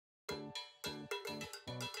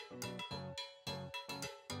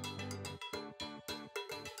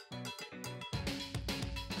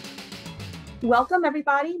Welcome,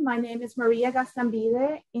 everybody. My name is Maria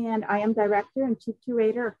Gastambide, and I am Director and Chief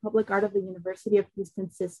Curator of Public Art of the University of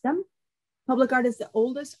Houston System. Public Art is the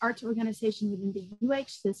oldest arts organization within the UH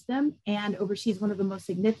system and oversees one of the most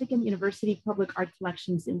significant university public art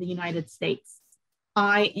collections in the United States.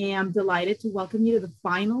 I am delighted to welcome you to the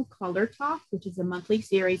final Color Talk, which is a monthly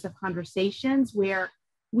series of conversations where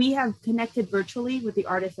we have connected virtually with the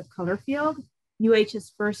artists of Colorfield,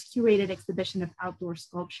 UH's first curated exhibition of outdoor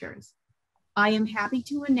sculptures. I am happy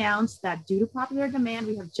to announce that due to popular demand,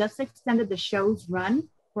 we have just extended the show's run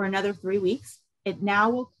for another 3 weeks. It now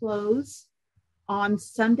will close on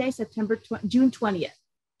Sunday, June 20th. If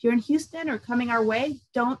you're in Houston or coming our way,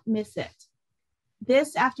 don't miss it.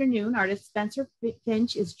 This afternoon, artist Spencer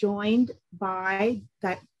Finch is joined by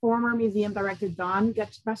former museum director Don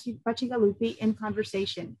Bacigalupi in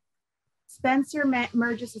conversation. Spencer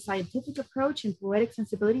merges a scientific approach and poetic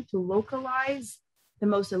sensibility to localize the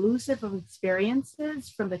most elusive of experiences,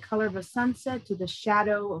 from the color of a sunset to the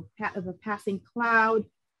shadow of a passing cloud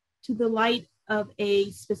to the light of a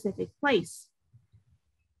specific place.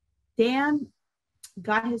 Dan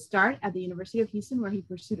got his start at the University of Houston, where he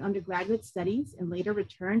pursued undergraduate studies and later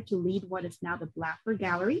returned to lead what is now the Blaffer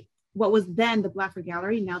Gallery, what was then the Blaffer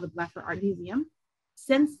Gallery, now the Blaffer Art Museum.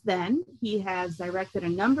 Since then, he has directed a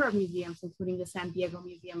number of museums, including the San Diego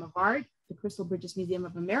Museum of Art, the Crystal Bridges Museum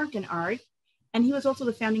of American Art, and he was also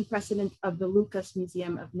the founding president of the Lucas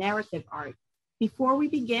Museum of Narrative Art. Before we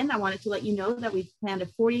begin, I wanted to let you know that we've planned a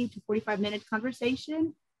 40 to 45-minute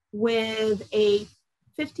conversation with a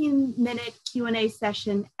 15-minute Q&A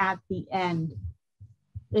session at the end.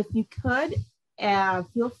 If you could,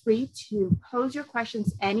 feel free to pose your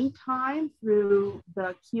questions anytime through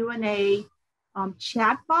the Q&A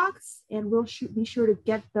chat box, and we'll be sure to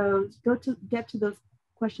get to those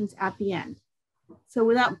questions at the end. So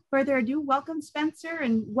without further ado, welcome Spencer,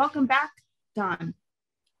 and welcome back, Don.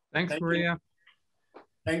 Thanks, Maria.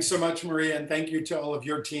 Thanks so much, Maria, and thank you to all of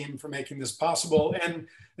your team for making this possible, and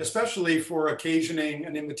especially for occasioning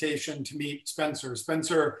an invitation to meet Spencer.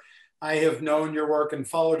 Spencer, I have known your work and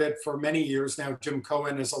followed it for many years now. Jim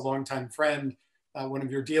Cohen is a longtime friend, one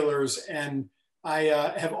of your dealers, and I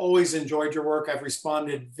have always enjoyed your work. I've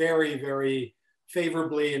responded very, very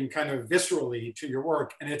favorably and kind of viscerally to your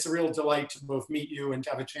work, and it's a real delight to both meet you and to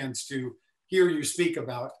have a chance to hear you speak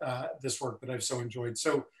about this work that I've so enjoyed.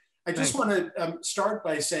 So I just want to start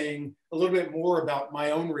by saying a little bit more about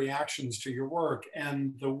my own reactions to your work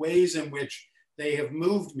and the ways in which they have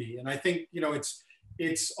moved me. And I think, you know,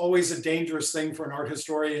 it's always a dangerous thing for an art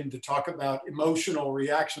historian to talk about emotional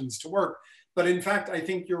reactions to work. But in fact, I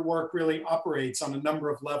think your work really operates on a number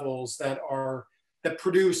of levels that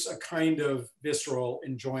produce a kind of visceral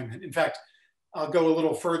enjoyment. In fact, I'll go a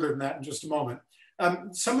little further than that in just a moment.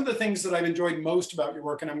 Some of the things that I've enjoyed most about your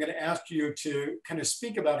work, and I'm going to ask you to kind of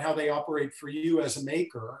speak about how they operate for you as a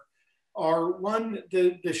maker, are one,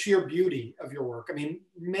 the sheer beauty of your work. I mean,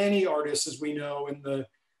 many artists, as we know, in the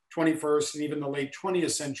 21st and even the late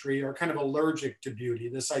 20th century are kind of allergic to beauty.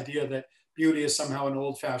 This idea that beauty is somehow an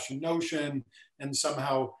old-fashioned notion and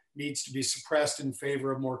somehow needs to be suppressed in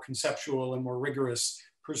favor of more conceptual and more rigorous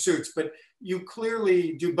pursuits. But you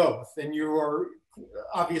clearly do both, and you are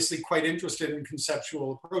obviously quite interested in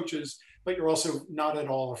conceptual approaches, but you're also not at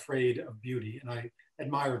all afraid of beauty, and I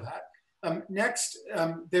admire that. Next,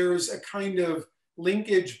 there's a kind of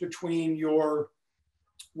linkage between your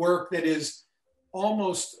work that is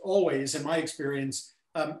almost always, in my experience,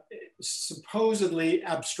 supposedly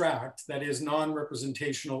abstract, that is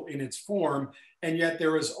non-representational in its form, and yet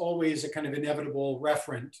there is always a kind of inevitable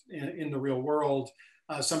referent in the real world,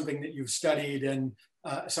 something that you've studied and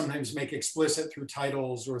sometimes make explicit through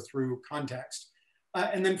titles or through context.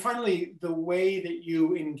 And then finally, the way that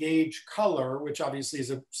you engage color, which obviously is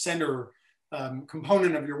a center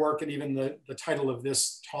component of your work and even the title of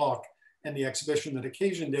this talk and the exhibition that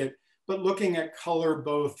occasioned it, but looking at color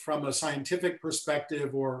both from a scientific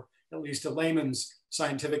perspective, or at least a layman's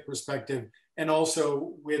scientific perspective, and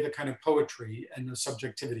also with a kind of poetry and a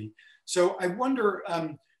subjectivity. So I wonder,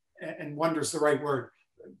 and wonder is the right word,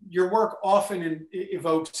 your work often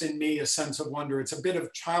evokes in me a sense of wonder. It's a bit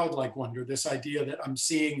of childlike wonder, this idea that I'm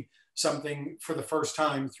seeing something for the first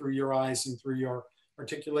time through your eyes and through your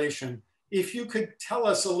articulation. If you could tell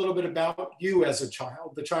us a little bit about you as a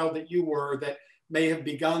child, the child that you were that may have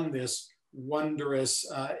begun this wondrous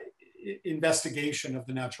investigation of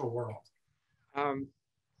the natural world.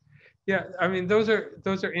 Yeah, I mean, those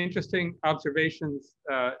are interesting observations,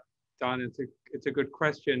 Don. It's a good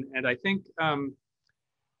question, and I think I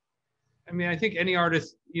think any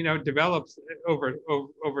artist, develops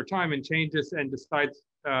over time and changes and decides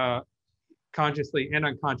consciously and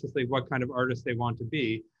unconsciously what kind of artist they want to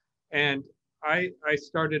be. And I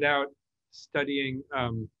started out studying,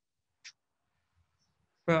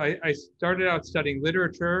 I started out studying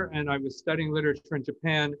literature, and I was studying literature in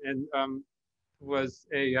Japan, and was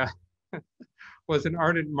an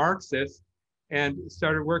ardent Marxist, and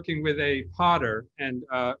started working with a potter, and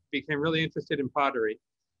became really interested in pottery,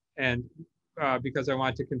 and because I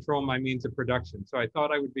wanted to control my means of production. So I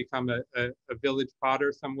thought I would become a village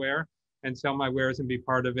potter somewhere and sell my wares and be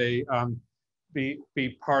part of a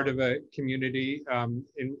part of a community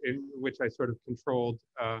in which I sort of controlled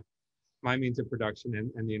my means of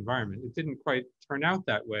production and the environment. It didn't quite turn out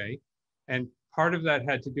that way. And part of that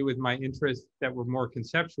had to do with my interests that were more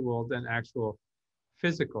conceptual than actual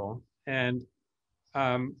physical. And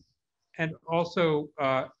also,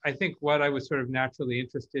 I think what I was sort of naturally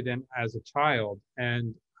interested in as a child.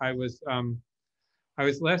 And I was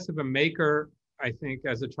less of a maker, I think,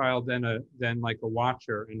 as a child than like a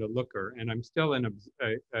watcher and a looker. And I'm still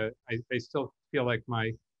I still feel like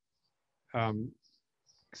my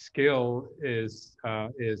skill is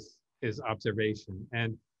observation.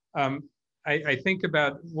 And I think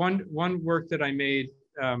about one work that I made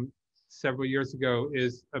several years ago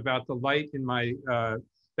is about the light in my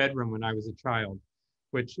bedroom when I was a child,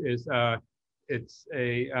 which is it's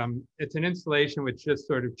an installation which just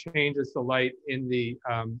sort of changes the light in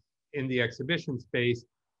the exhibition space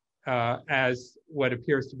as what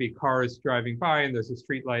appears to be cars driving by, and there's a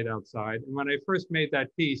street light outside. And when I first made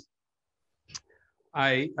that piece,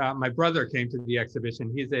 my brother came to the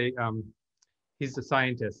exhibition. He's a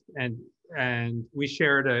scientist, and we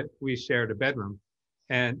shared a bedroom.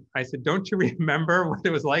 And I said, "Don't you remember what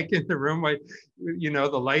it was like in the room? Like,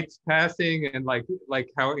 the lights passing, and like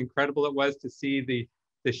how incredible it was to see the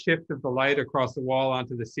shift of the light across the wall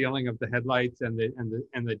onto the ceiling of the headlights and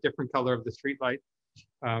the different color of the street light."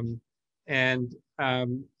 And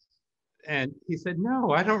he said,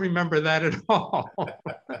 "No, I don't remember that at all."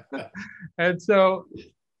 And so,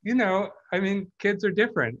 I mean, kids are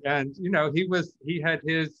different. And, he had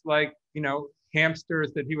his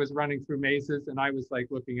hamsters that he was running through mazes, and I was like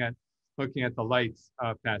looking at the lights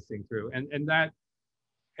passing through.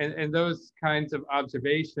 And those kinds of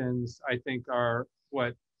observations, I think, are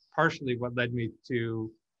partially what led me to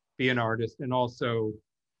be an artist, and also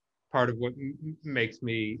part of what makes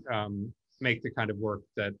me make the kind of work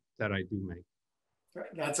that I do make.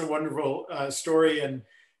 That's a wonderful story.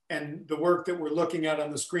 And the work that we're looking at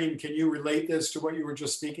on the screen, can you relate this to what you were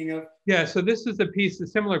just speaking of? Yeah, so this is a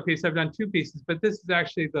similar piece. I've done two pieces, but this is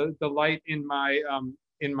actually the light in my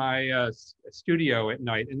studio at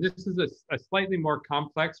night. And this is a slightly more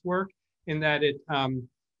complex work in that it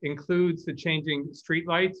includes the changing street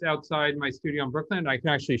lights outside my studio in Brooklyn. I can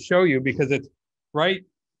actually show you because it's right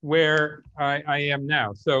where I am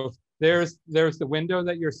now. So there's the window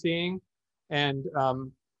that you're seeing, and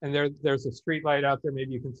there's a street light out there,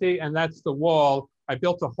 maybe you can see, and that's the wall. I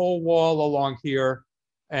built a whole wall along here,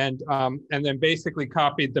 and then basically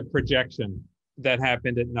copied the projection that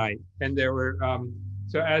happened at night. And there were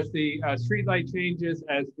so as the street light changes,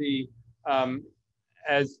 as the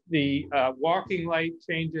walking light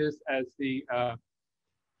changes, as the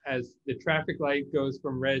traffic light goes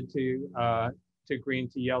from red to green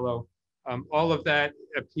to yellow, all of that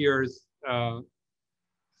appears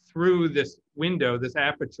through this window, this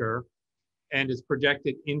aperture, and is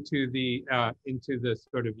projected into the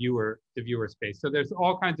sort of viewer space. So there's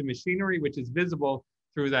all kinds of machinery which is visible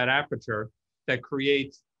through that aperture that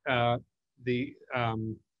creates these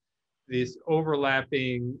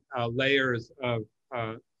overlapping layers of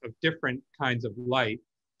different kinds of light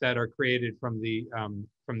that are created from the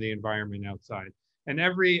environment outside. And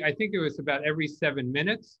I think it was about every 7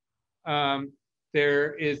 minutes,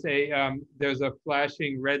 there's a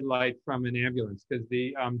flashing red light from an ambulance, because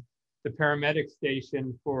the paramedic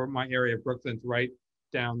station for my area of Brooklyn's right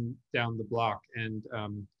down the block, and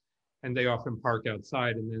they often park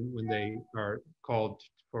outside, and then when they are called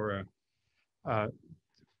for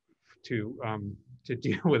to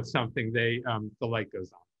deal with something, the light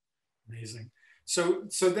goes on. Amazing. So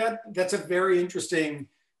that's a very interesting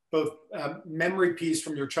both memory piece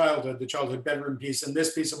from your childhood, the childhood bedroom piece, and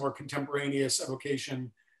this piece, a more contemporaneous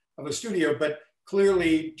evocation of a studio, but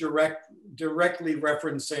clearly directly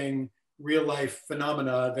referencing real life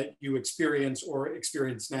phenomena that you experience or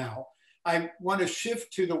experience now. I want to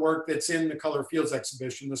shift to the work that's in the Color Fields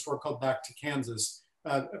exhibition, this work called Back to Kansas,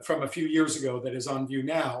 from a few years ago, that is on view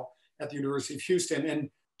now at the University of Houston, and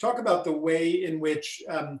talk about the way in which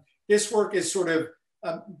this work is sort of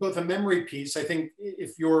both a memory piece. I think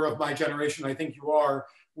if you're of my generation, I think you are,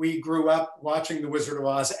 we grew up watching The Wizard of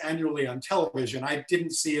Oz annually on television. I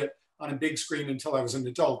didn't see it on a big screen until I was an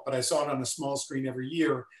adult, but I saw it on a small screen every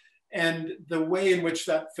year. And the way in which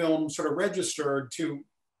that film sort of registered to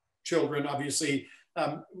children, obviously,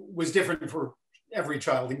 was different for every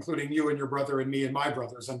child, including you and your brother and me and my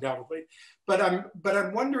brothers, undoubtedly. But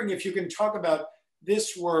I'm wondering if you can talk about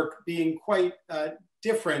this work being quite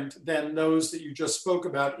different than those that you just spoke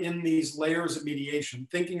about in these layers of mediation,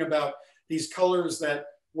 thinking about these colors that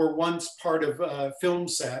were once part of a film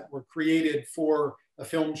set, were created for a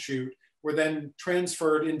film shoot, were then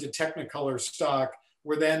transferred into Technicolor stock,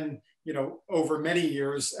 were then, you know, over many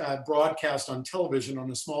years broadcast on television on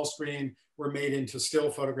a small screen, were made into still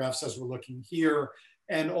photographs as we're looking here,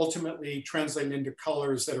 and ultimately translated into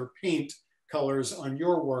colors that are paint colors on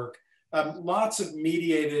your work. Lots of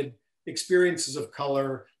mediated experiences of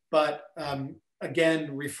color, but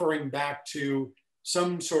again, referring back to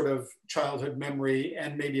some sort of childhood memory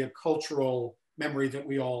and maybe a cultural memory that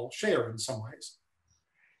we all share in some ways.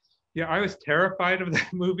 Yeah, I was terrified of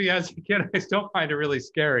that movie as a kid. I still find it really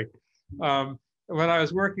scary. When I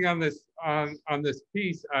was working on this this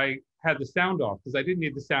piece, I had the sound off because I didn't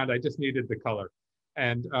need the sound. I just needed the color.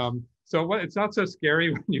 And so it's not so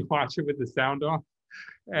scary when you watch it with the sound off.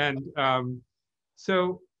 And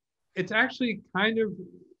so it's actually kind of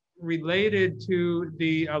related to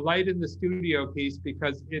the Light in the Studio piece,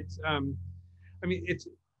 because it's, I mean, it's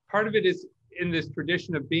part of it is in this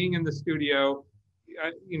tradition of being in the studio.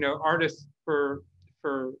 You know, artists for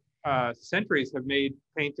centuries have made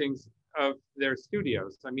paintings of their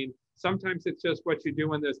studios. I mean, sometimes it's just what you do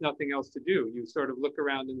when there's nothing else to do. You sort of look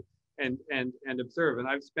around and observe. And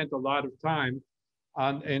I've spent a lot of time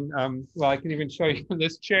on, well, I can even show you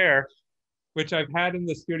this chair, which I've had in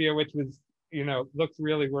the studio, which was, you know, looks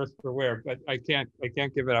really worse for wear, but I can't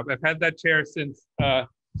give it up. I've had that chair since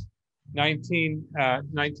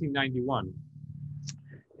 1991.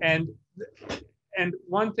 And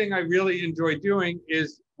one thing I really enjoy doing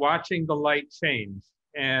is watching the light change.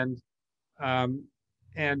 And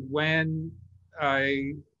when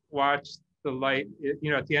I watch the light,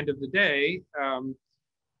 you know, at the end of the day,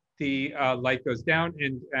 the light goes down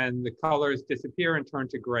and the colors disappear and turn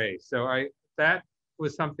to gray. So that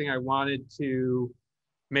was something I wanted to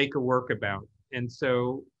make a work about. And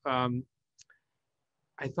so I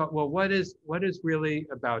thought, well, what is really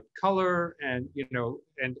about color, and, you know,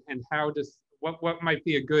 and how does, what might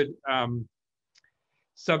be a good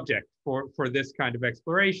subject for this kind of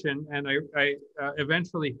exploration? And I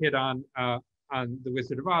eventually hit on The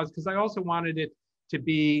Wizard of Oz, because I also wanted it to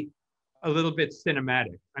be a little bit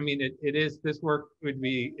cinematic. I mean, this work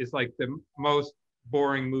is like the most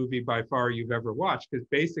boring movie by far you've ever watched, because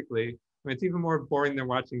basically, I mean, it's even more boring than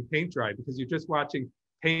watching paint dry, because you're just watching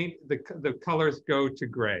paint, the colors go to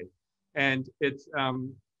gray. And it's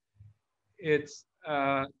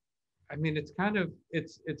I mean, it's kind of,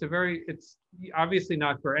 it's obviously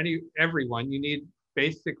not for everyone. You need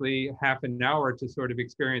basically half an hour to sort of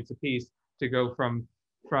experience a piece, to go from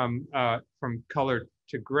color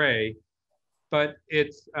to gray. But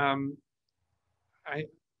it's, I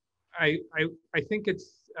think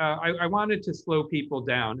it's, I wanted to slow people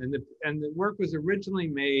down, and the work was originally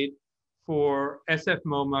made for SF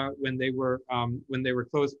MoMA when they were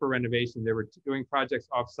closed for renovation. They were doing projects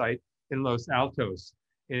offsite in Los Altos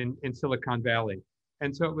in Silicon Valley.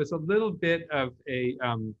 And so it was a little bit of a,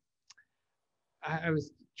 I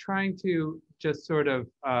was trying to just sort of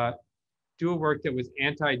do a work that was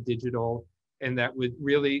anti-digital and that would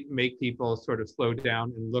really make people sort of slow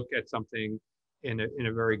down and look at something in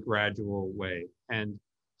a very gradual way. And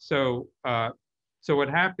so, so what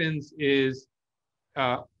happens is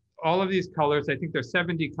all of these colors, I think there's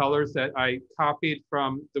 70 colors that I copied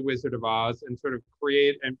from The Wizard of Oz and sort of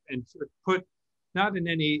create and sort of put, not in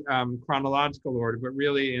any chronological order, but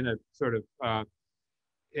really in a sort of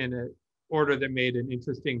in an order that made an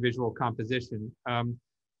interesting visual composition.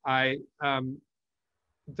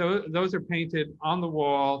 Those are painted on the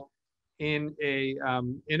wall in a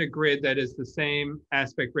grid that is the same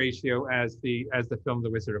aspect ratio as the film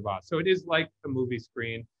The Wizard of Oz. So it is like a movie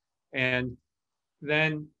screen, and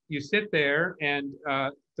then you sit there, and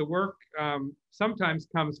the work sometimes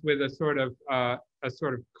comes with a sort of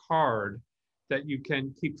card that you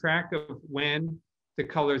can keep track of when the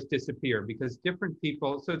colors disappear, because different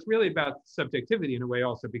people, so it's really about subjectivity in a way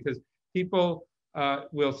also, because people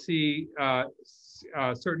will see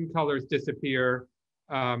certain colors disappear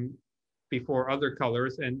before other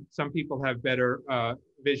colors, and some people have better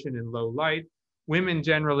vision in low light. Women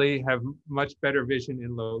generally have much better vision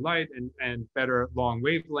in low light and better long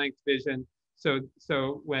wavelength vision. So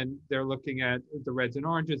when they're looking at the reds and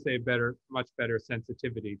oranges, they have much better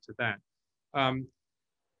sensitivity to that.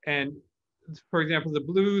 And for example, the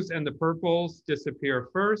blues and the purples disappear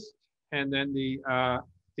first, and then the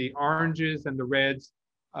oranges and the reds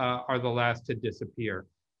are the last to disappear.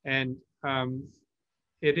 And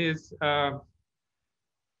it is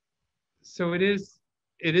so it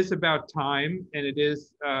is about time, and it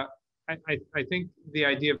is I think the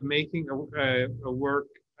idea of making a work,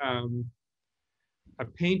 a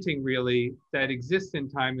painting really that exists in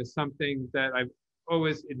time, is something that I've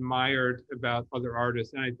always admired about other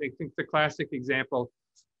artists. And I think the classic example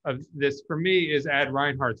of this for me is Ad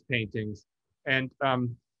Reinhardt's paintings. And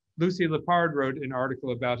Lucy Lepard wrote an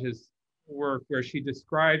article about his work where she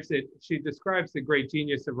describes the great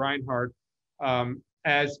genius of Reinhardt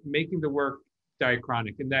as making the work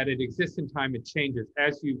diachronic, and that it exists in time, it changes.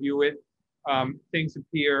 As you view it, things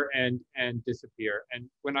appear and disappear. And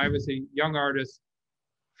when I was a young artist,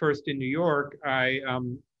 first in New York,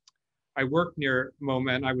 I worked near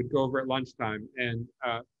MoMA, and I would go over at lunchtime. And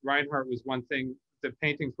Reinhardt was one thing, the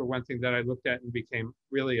paintings were one thing that I looked at and became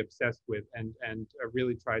really obsessed with, and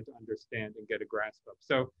really tried to understand and get a grasp of.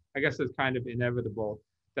 So I guess it's kind of inevitable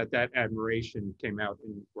that admiration came out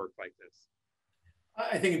in work like this.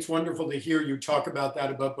 I think it's wonderful to hear you talk about that,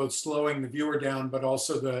 about both slowing the viewer down, but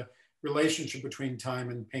also the relationship between time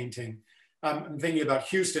and painting. I'm thinking about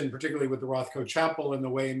Houston, particularly with the Rothko Chapel, and the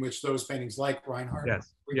way in which those paintings, like Reinhardt,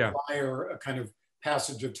 yes. require a kind of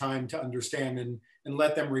passage of time to understand and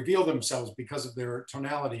let them reveal themselves because of their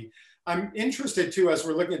tonality. I'm interested too, as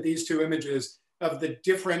we're looking at these two images, of the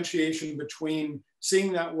differentiation between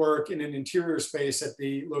seeing that work in an interior space at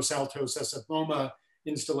the Los Altos SF MoMA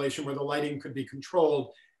installation where the lighting could be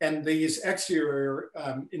controlled, and these exterior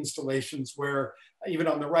installations where even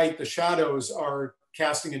on the right, the shadows are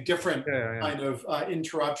casting a different kind of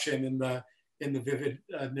interruption in the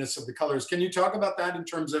vividness of the colors. Can you talk about that in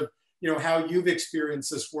terms of, you know, how you've experienced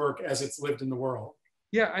this work as it's lived in the world?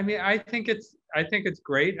 Yeah, I mean, I think it's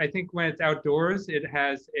great. I think when it's outdoors, it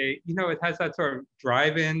has it has that sort of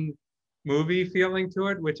drive-in movie feeling to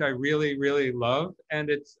it, which I really, really love. And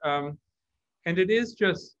it's and it is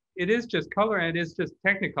just color, and it is just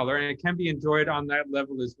Technicolor, and it can be enjoyed on that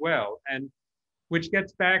level as well. And which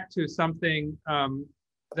gets back to something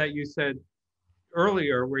that you said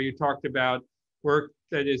earlier, where you talked about work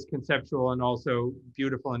that is conceptual and also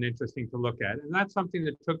beautiful and interesting to look at. And that's something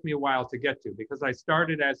that took me a while to get to, because I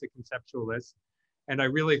started as a conceptualist, and I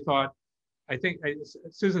really thought, I think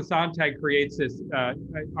Susan Sontag creates this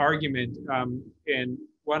argument in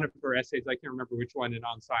one of her essays, I can't remember which one, in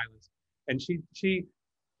On Silence. And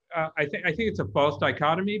I think it's a false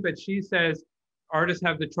dichotomy, but she says artists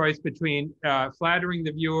have the choice between flattering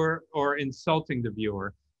the viewer or insulting the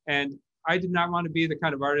viewer. And I did not want to be the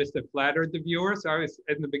kind of artist that flattered the viewer. So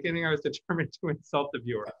in the beginning, I was determined to insult the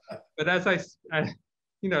viewer. But as it's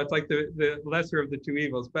like the lesser of the two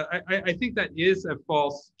evils. But I think that is a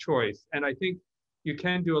false choice. And I think you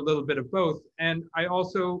can do a little bit of both. And I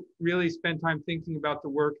also really spent time thinking about the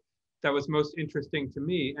work that was most interesting to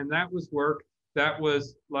me. And that was work that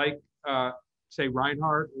was like, say,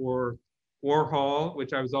 Reinhardt or Warhol,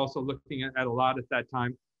 which I was also looking at a lot at that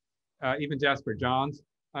time, even Jasper Johns.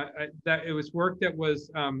 That it was work that was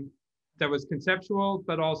conceptual,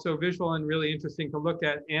 but also visual and really interesting to look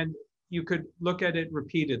at. And you could look at it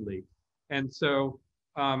repeatedly. And so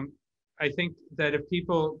I think that if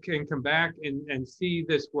people can come back and see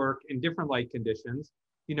this work in different light conditions,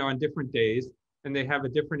 on different days, and they have a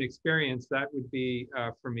different experience, that would be,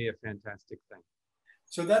 for me, a fantastic thing.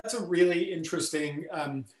 So that's a really interesting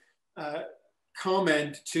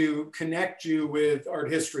comment to connect you with art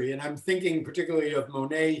history. And I'm thinking particularly of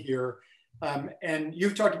Monet here. And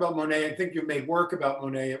you've talked about Monet. I think you made work about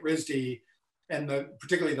Monet at RISD, and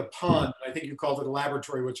particularly the pond. I think you called it a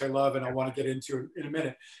laboratory, which I love, and I want to get into in a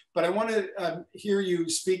minute. But I want to hear you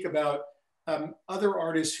speak about other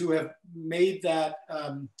artists who have made that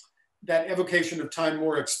evocation of time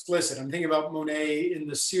more explicit. I'm thinking about Monet in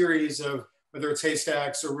the series of, whether it's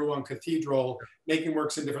Haystacks or Rouen Cathedral, making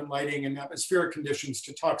works in different lighting and atmospheric conditions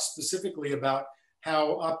to talk specifically about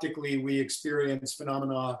how optically we experience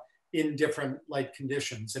phenomena in different light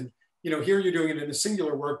conditions. And here you're doing it in a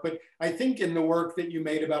singular work, but I think in the work that you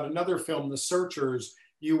made about another film, The Searchers,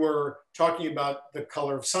 you were talking about the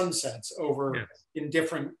color of sunsets over in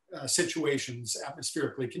different situations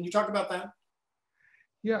atmospherically. Can you talk about that?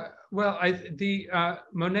 Yeah, well,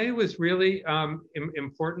 Monet was really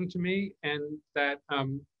important to me, and that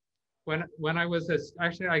when I was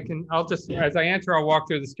I'll just, as I answer, I'll walk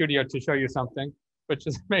through the studio to show you something, which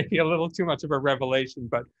is maybe a little too much of a revelation.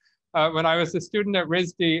 But when I was a student at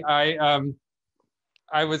RISD,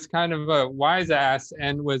 I was kind of a wise ass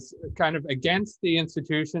and was kind of against the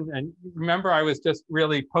institution. And remember, I was just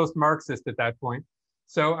really post-Marxist at that point.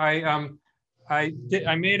 So I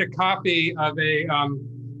made a copy of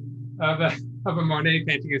of a of a Monet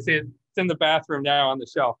painting. You see it, it's in the bathroom now on the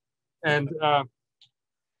shelf. And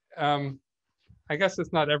I guess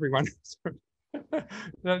it's not everyone.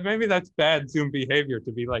 Maybe that's bad Zoom behavior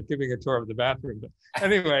to be like giving a tour of the bathroom. But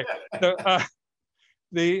anyway, so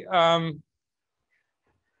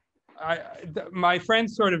my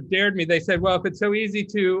friends sort of dared me. They said, well, if it's so easy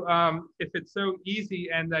if it's so easy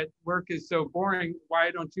and that work is so boring,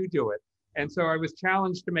 why don't you do it? And so I was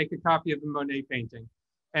challenged to make a copy of the Monet painting.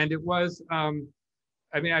 And it was, I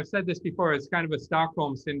mean, I've said this before, it's kind of a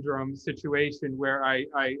Stockholm syndrome situation where I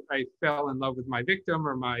fell in love with my victim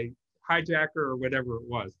or my hijacker or whatever it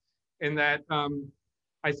was. In that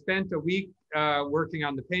I spent a week working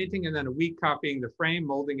on the painting and then a week copying the frame,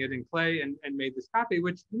 molding it in clay and made this copy,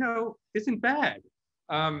 which, you know, isn't bad.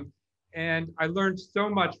 And I learned so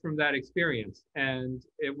much from that experience. And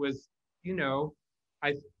it was, you know,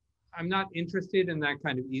 I'm not interested in that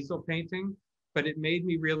kind of easel painting, but it made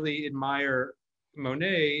me really admire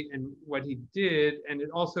Monet and what he did. And it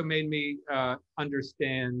also made me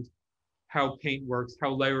understand how paint works,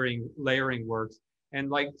 how layering works. And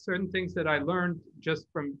like certain things that I learned just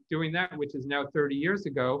from doing that, which is now 30 years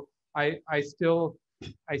ago, I still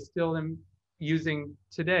am using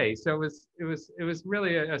today. So it was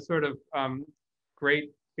really a sort of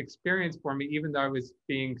great experience for me, even though I was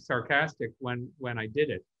being sarcastic when I did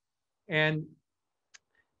it. And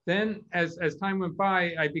then as time went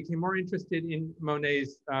by, I became more interested in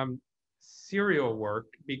Monet's serial work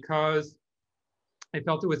because I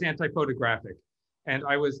felt it was anti-photographic. And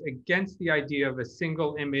I was against the idea of a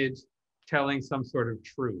single image telling some sort of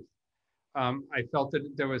truth. I felt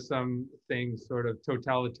that there was something sort of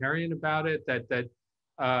totalitarian about it, that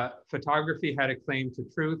photography had a claim to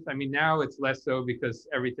truth. I mean, now it's less so because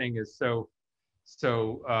everything is so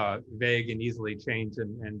vague and easily changed,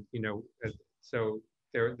 and you know, so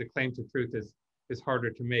the claim to truth is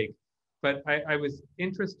harder to make. But I was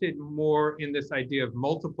interested more in this idea of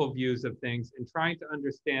multiple views of things and trying to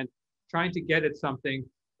understand, trying to get at something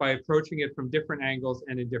by approaching it from different angles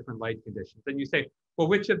and in different light conditions. And you say, well,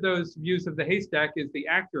 which of those views of the haystack is the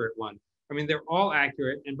accurate one? I mean, they're all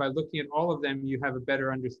accurate. And by looking at all of them, you have a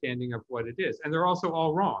better understanding of what it is. And they're also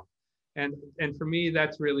all wrong. And for me,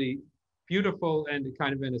 that's really beautiful and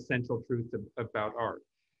kind of an essential truth about art.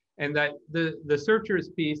 And that the Searchers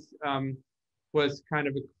piece was kind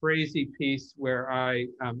of a crazy piece where I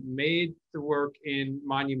made the work in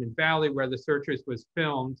Monument Valley where the Searchers was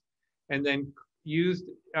filmed, and then used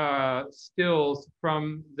stills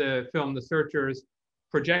from the film The Searchers,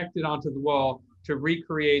 projected onto the wall to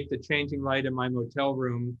recreate the changing light in my motel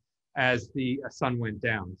room as the sun went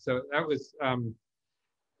down. So that was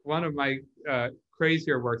one of my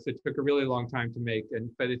crazier works that took a really long time to make,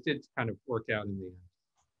 but it did kind of work out in the end.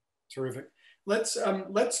 Terrific.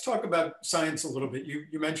 Let's talk about science a little bit.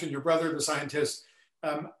 You mentioned your brother, the scientist.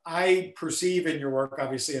 I perceive in your work,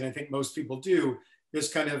 obviously, and I think most people do,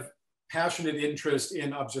 this kind of passionate interest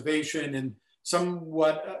in observation and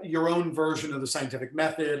somewhat your own version of the scientific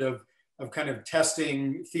method of kind of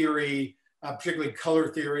testing theory, particularly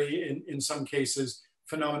color theory in some cases,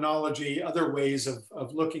 phenomenology, other ways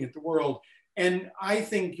of looking at the world. And I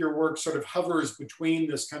think your work sort of hovers between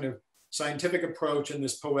this kind of scientific approach and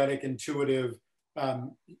this poetic, intuitive,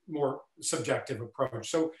 more subjective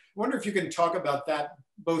approach. So I wonder if you can talk about that,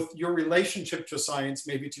 both your relationship to science,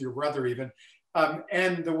 maybe to your brother even,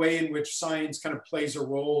 and the way in which science kind of plays a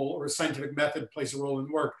role, or scientific method plays a role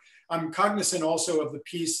in work. I'm cognizant also of the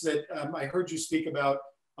piece that I heard you speak about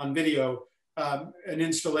on video, an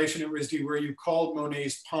installation at RISD where you called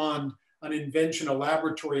Monet's pond an invention, a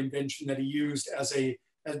laboratory invention that he used as a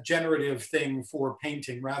generative thing for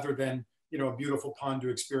painting rather than, you know, a beautiful pond to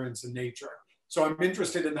experience in nature. So I'm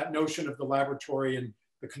interested in that notion of the laboratory and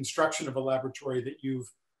the construction of a laboratory that you've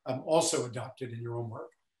also adopted in your own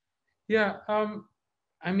work. Yeah,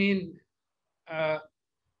 I mean,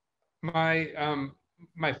 my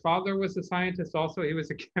father was a scientist also. He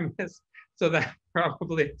was a chemist, so that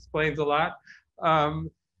probably explains a lot.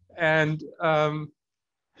 And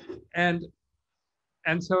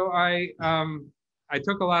so I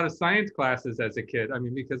took a lot of science classes as a kid. I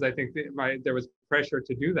mean, because I think there was pressure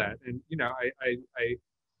to do that, and you know,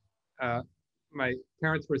 my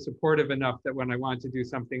parents were supportive enough that when I wanted to do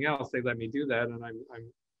something else, they let me do that, and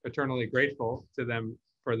I'm eternally grateful to them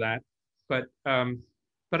for that. But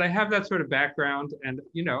I have that sort of background, and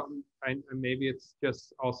you know, maybe it's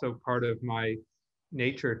just also part of my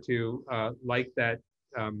nature to like that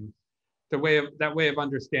that way of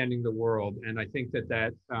understanding the world. And I think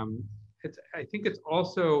I think it's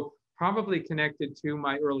also probably connected to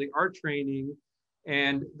my early art training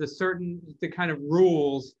and the kind of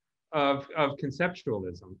rules of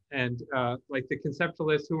conceptualism. And like the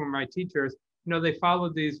conceptualists who were my teachers, they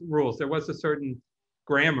followed these rules. There was a certain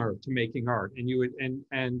grammar to making art, and you would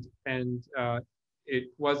it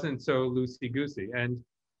wasn't so loosey-goosey. And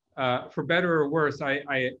for better or worse,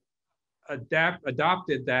 I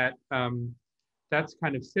adopted that that's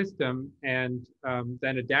kind of system, and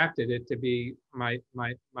then adapted it to be my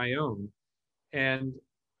own. And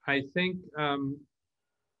I think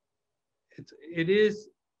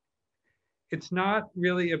it's not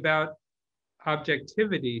really about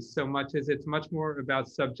objectivity so much as it's much more about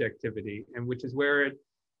subjectivity, and which is where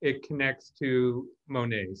it connects to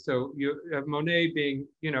Monet. So you have Monet being,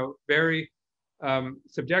 very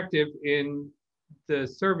subjective in the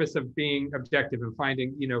service of being objective and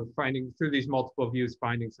finding through these multiple views,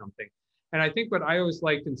 finding something. And I think what I always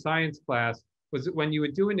liked in science class was that when you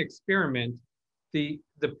would do an experiment, the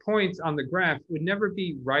points on the graph would never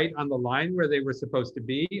be right on the line where they were supposed to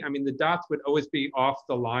be. I mean, the dots would always be off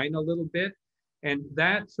the line a little bit. And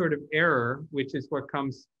that sort of error, which is what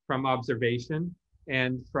comes from observation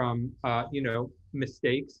and from,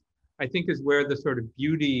 mistakes, I think is where the sort of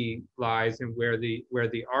beauty lies and where the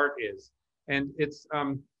art is. And it's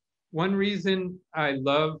one reason I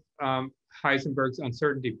love Heisenberg's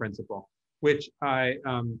uncertainty principle, which I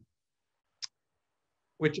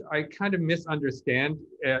kind of misunderstand,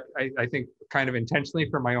 I think kind of intentionally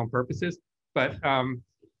for my own purposes, but,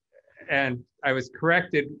 and I was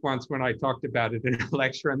corrected once when I talked about it in a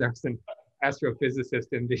lecture, and there was an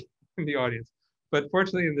astrophysicist in the audience. But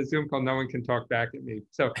fortunately in the Zoom call, no one can talk back at me.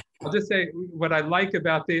 So I'll just say what I like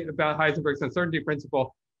about Heisenberg's uncertainty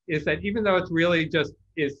principle is that even though it's really just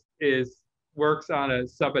works on a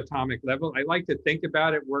subatomic level, I like to think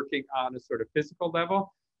about it working on a sort of physical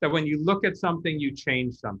level, that when you look at something, you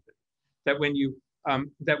change something. That when you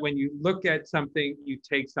look at something, you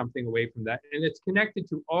take something away from that. And it's connected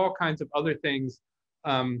to all kinds of other things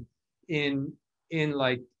in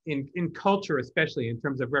culture, especially in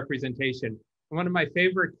terms of representation. One of my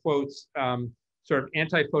favorite quotes, sort of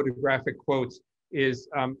anti-photographic quotes, is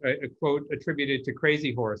a quote attributed to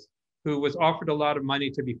Crazy Horse, who was offered a lot of money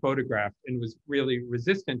to be photographed and was really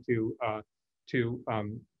resistant to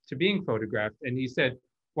being photographed. And he said,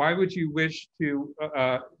 "Why would you wish to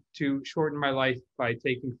shorten my life by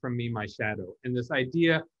taking from me my shadow?" And this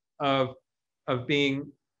idea of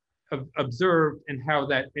being observed and how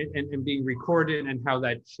that and being recorded and how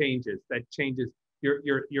that changes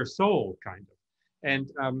your soul, kind of.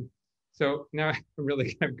 And so now I'm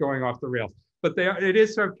really kind of going off the rails, but it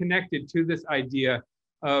is sort of connected to this idea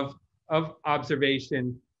of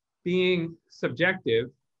observation being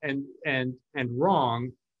subjective and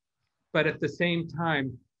wrong, but at the same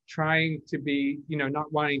time trying to be,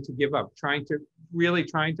 not wanting to give up, trying to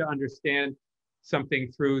understand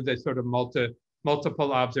something through the sort of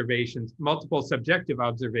multiple observations, multiple subjective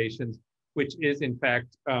observations, which is in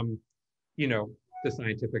fact, the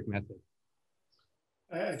scientific method.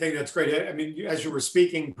 I think that's great. I mean, as you were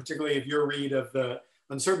speaking, particularly of your read of the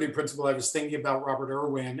uncertainty principle, I was thinking about Robert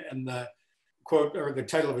Irwin and the quote, or the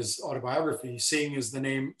title of his autobiography, "Seeing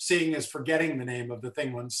is forgetting the name of the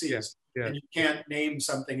thing one sees." Yes. Yes. And you can't name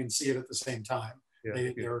something and see it at the same time.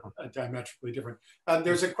 Yeah, they're diametrically different.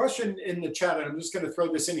 There's a question in the chat, and I'm just going to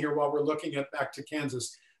throw this in here while we're looking back to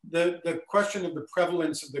Kansas. The question of the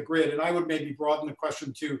prevalence of the grid, and I would maybe broaden the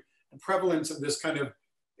question to the prevalence of this kind of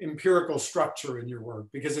empirical structure in your work,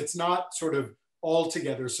 because it's not sort of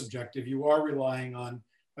altogether subjective. You are relying on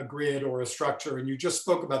a grid or a structure, and you just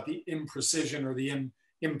spoke about the imprecision or the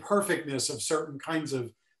imperfectness of certain kinds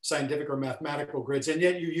of scientific or mathematical grids, and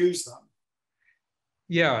yet you use them.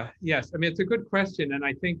 Yeah, yes. I mean, it's a good question. And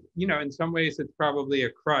I think, in some ways it's probably a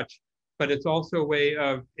crutch, but it's also a way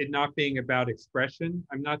of it not being about expression.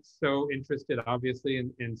 I'm not so interested, obviously,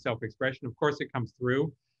 in self-expression. Of course, it comes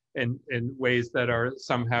through in ways that are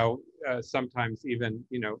somehow, sometimes even,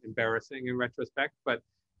 embarrassing in retrospect, but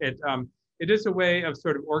it is a way of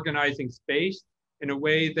sort of organizing space in a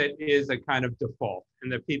way that is a kind of default,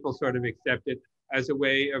 and that people sort of accept it as a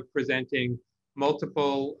way of presenting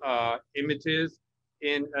multiple images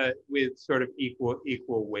with sort of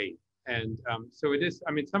equal weight. And so it is,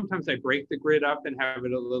 I mean, sometimes I break the grid up and have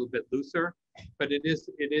it a little bit looser, but it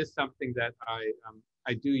is something that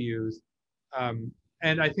I do use.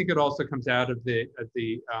 And I think it also comes out of the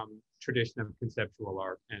tradition of conceptual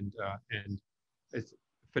art and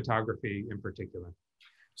photography in particular.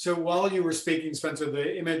 So while you were speaking, Spencer,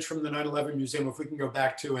 the image from the 9/11 museum, if we can go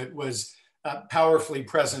back to it, was powerfully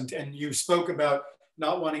present. And you spoke about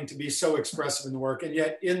not wanting to be so expressive in the work. And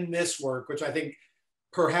yet in this work, which I think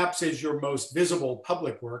perhaps is your most visible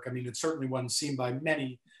public work, I mean, it's certainly one seen by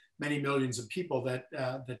many, many millions of people that,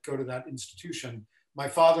 that go to that institution. My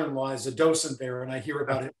father-in-law is a docent there, and I hear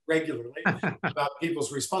about it regularly, about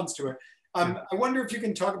people's response to it. I wonder if you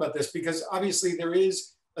can talk about this, because obviously there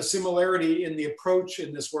is a similarity in the approach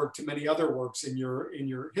in this work to many other works in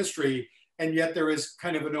your history, and yet there is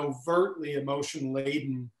kind of an overtly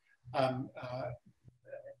emotion-laden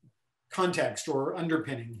context or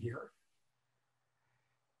underpinning here.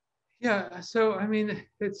 Yeah, so I mean,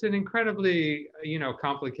 it's an incredibly,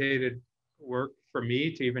 complicated work for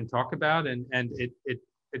me to even talk about, and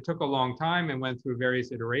it took a long time and went through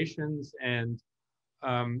various iterations. And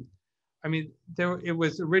I mean, it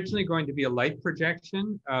was originally going to be a light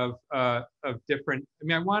projection of different. I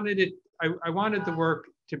mean, I wanted the work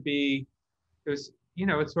to be, it's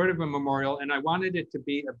sort of a memorial, and I wanted it to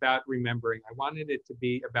be about remembering. I wanted it to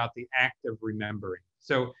be about the act of remembering.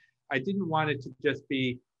 So I didn't want it to just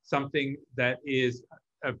be something that is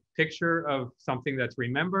a picture of something that's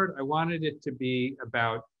remembered. I wanted it to be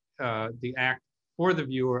about the act for the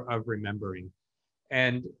viewer of remembering.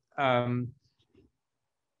 And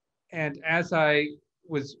as I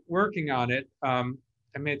was working on it, I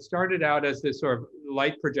mean, it started out as this sort of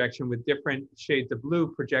light projection with different shades of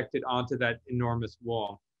blue projected onto that enormous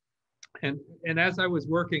wall. And as I was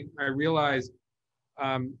working, I realized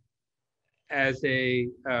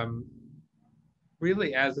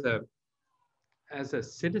really as a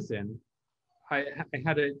citizen, I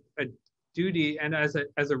had a duty, and as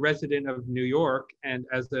a resident of New York, and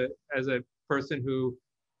as a person who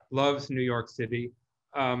loves New York City,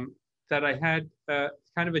 that I had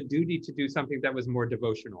kind of a duty to do something that was more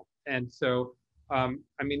devotional. And so, I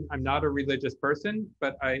mean, I'm not a religious person,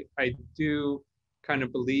 but I do kind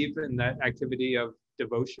of believe in that activity of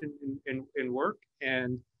devotion in work.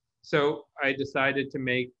 And so I decided to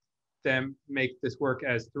make this work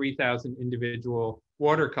as 3,000 individual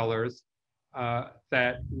watercolors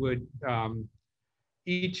that would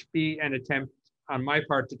each be an attempt on my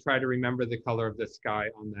part to try to remember the color of the sky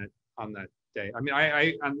on that day. I mean,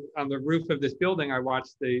 on the roof of this building, I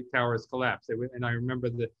watched the towers collapse, and I remember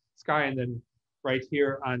the sky. And then right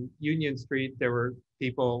here on Union Street, there were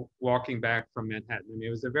people walking back from Manhattan. I mean, it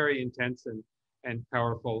was a very intense and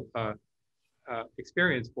powerful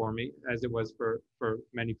experience for me, as it was for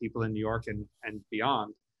many people in New York and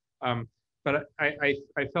beyond. But I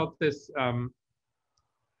felt this, I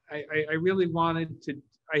really wanted to,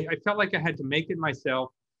 I felt like I had to make it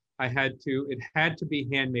myself. It had to be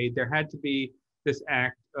handmade. There had to be this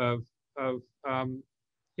act of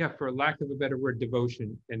for lack of a better word,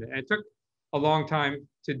 devotion. And it took a long time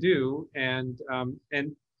to do. And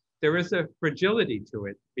there is a fragility to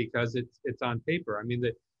it because it's on paper. I mean,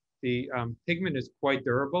 the pigment is quite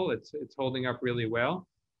durable. It's holding up really well.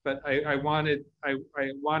 But I wanted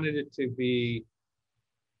it to be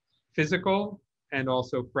physical and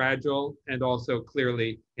also fragile and also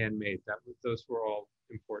clearly handmade. Those were all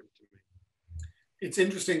important to me. It's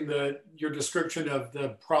interesting your description of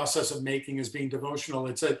the process of making as being devotional.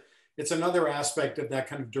 It's another aspect of that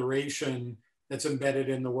kind of duration that's embedded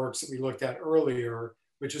in the works that we looked at earlier,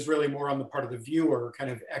 which is really more on the part of the viewer, kind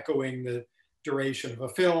of echoing the duration of a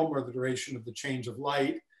film or the duration of the change of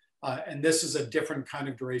light. And this is a different kind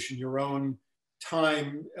of duration, your own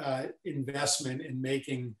time investment in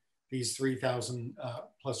making these 3,000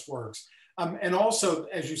 plus works. And also,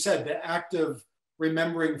 as you said, the act of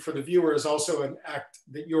remembering for the viewer is also an act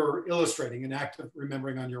that you're illustrating, an act of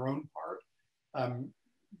remembering on your own part.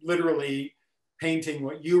 Literally painting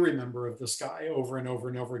what you remember of the sky over and over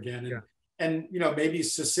and over again. And maybe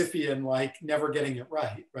Sisyphean, like never getting it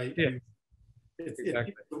right? Yeah.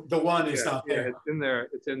 Exactly. The one is not there. It's in there.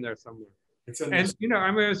 It's in there somewhere. And I mean,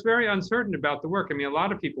 I was very uncertain about the work. I mean, a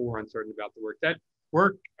lot of people were uncertain about the work. That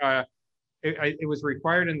work, it was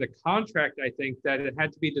required in the contract, I think, that it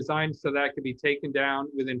had to be designed so that it could be taken down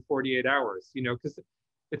within 48 hours. Because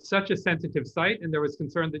it's such a sensitive site, and there was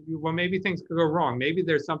concern that maybe things could go wrong. Maybe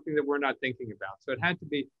there's something that we're not thinking about. So it had to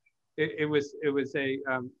be. It was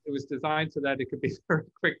designed so that it could be very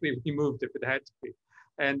quickly removed if it had to be.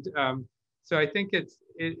 And so I think it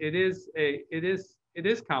is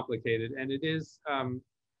complicated, and it is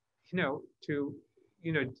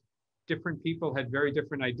different people had very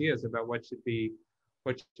different ideas about what should be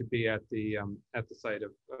at the site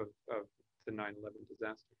of the 9/11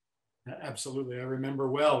 disaster. Absolutely, I remember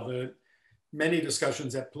well the many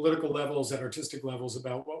discussions at political levels, at artistic levels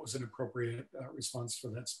about what was an appropriate response for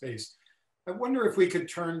that space. I wonder if we could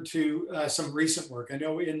turn to some recent work. I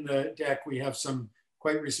know in the deck we have some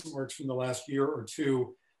quite recent works from the last year or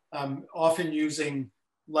two, often using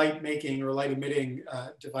light making or light emitting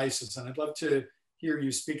devices. And I'd love to hear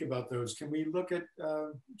you speak about those. Can we look at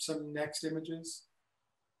some next images?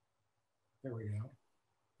 There we go.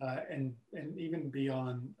 And even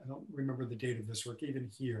beyond, I don't remember the date of this work, even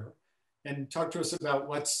here. And talk to us about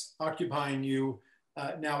what's occupying you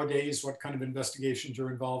nowadays, what kind of investigations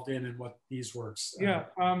you're involved in, and what these works. Yeah.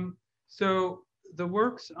 So the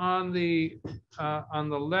works on the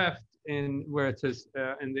left, in where it says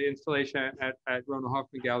in the installation at Rona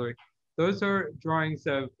Hoffman Gallery, those are drawings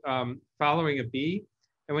of following a bee.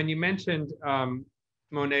 And when you mentioned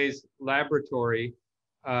Monet's laboratory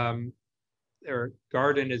or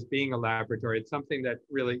garden as being a laboratory, it's something that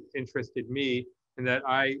really interested me, and that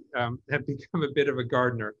I have become a bit of a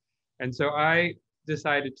gardener. And so I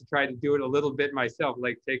decided to try to do it a little bit myself,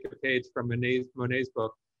 like take a page from Monet's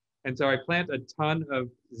book. And so I plant a ton of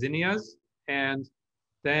zinnias, and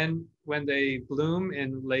then when they bloom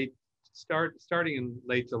in starting in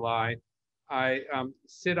late July, I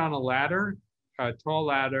sit on a ladder, a tall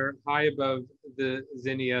ladder, high above the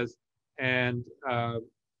zinnias, and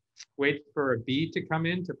wait for a bee to come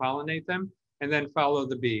in to pollinate them, and then follow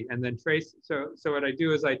the bee, and then trace. So what I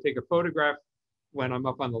do is I take a photograph when I'm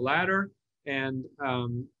up on the ladder, and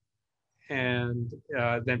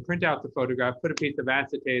then print out the photograph, put a piece of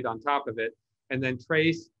acetate on top of it, and then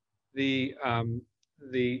trace the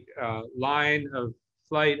line of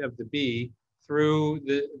flight of the bee through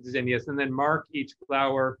the zinnias, and then mark each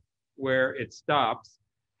flower where it stops,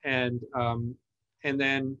 and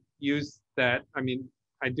then use that. I mean,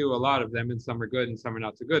 I do a lot of them, and some are good and some are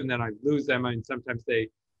not so good, and then I lose them. I mean, sometimes they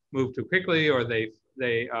move too quickly, or they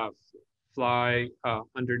fly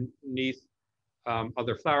underneath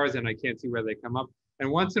other flowers, and I can't see where they come up.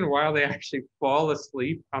 And once in a while, they actually fall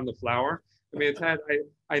asleep on the flower. I mean,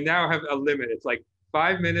 I now have a limit. It's like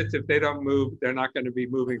 5 minutes. If they don't move, they're not going to be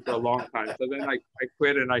moving for a long time. So then I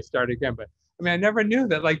quit and I start again. But I mean, I never knew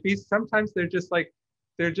that like bees, sometimes they're just like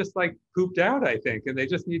pooped out, I think, and they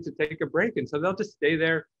just need to take a break. And so they'll just stay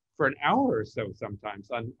there for an hour or so sometimes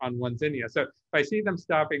on one zinnia. So if I see them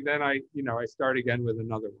stopping, then I start again with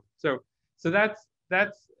another one. So that's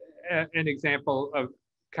an example of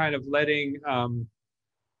kind of letting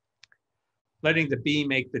the bee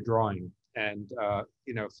make the drawing, and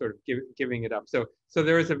sort of giving it up. So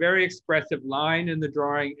there is a very expressive line in the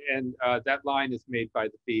drawing, and that line is made by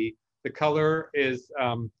the bee. The color is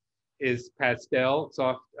pastel,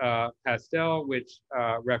 soft pastel, which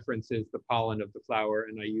references the pollen of the flower,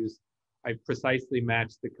 and I precisely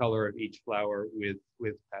match the color of each flower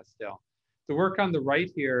with pastel. The work on the right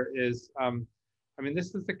here is, I mean,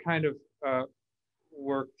 this is the kind of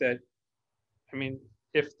work that, I mean,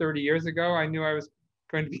 if 30 years ago I knew I was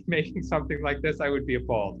going to be making something like this, I would be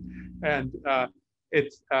appalled. And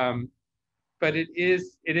but it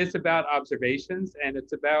is about observations, and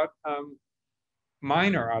it's about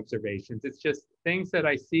minor observations. It's just things that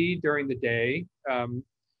I see during the day,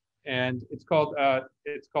 and it's called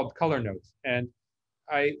color notes. And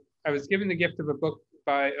I was given the gift of a book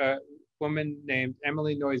by a woman named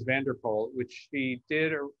Emily Noyes Vanderpoel, which she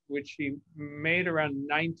made around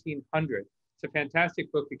 1900. It's a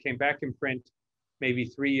fantastic book. It came back in print maybe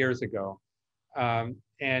 3 years ago.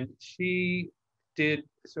 And she did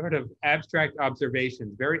sort of abstract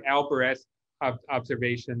observations, very Albert-esque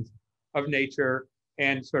observations of nature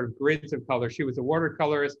and sort of grids of color. She was a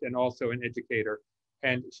watercolorist and also an educator.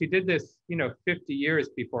 And she did this, 50 years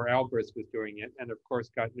before Albers was doing it, and of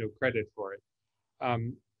course got no credit for it.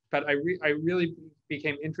 But I really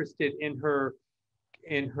became interested in her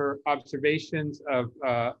observations of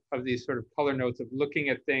these sort of color notes, of looking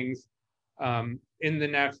at things in the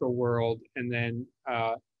natural world, and then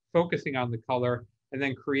focusing on the color, and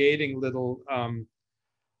then creating little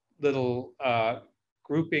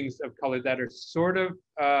groupings of color that are sort of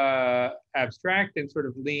abstract and sort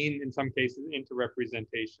of lean in some cases into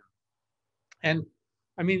representation. And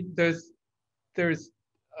I mean, there's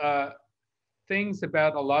things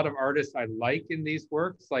about a lot of artists I like in these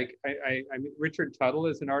works. Like I mean, Richard Tuttle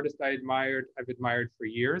is an artist I've admired for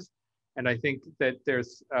years. And I think that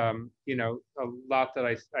there's, a lot that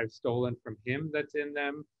I've stolen from him that's in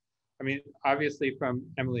them. I mean, obviously from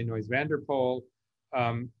Emily Noyes Vanderpoel.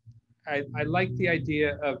 I like the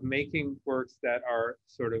idea of making works that are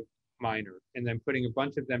sort of minor, and then putting a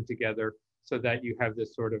bunch of them together so that you have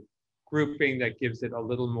this sort of grouping that gives it a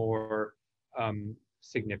little more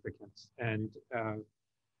significance. And,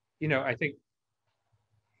 I think,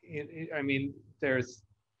 I mean, there's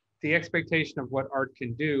the expectation of what art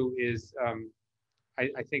can do is,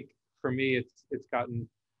 I think for me, it's gotten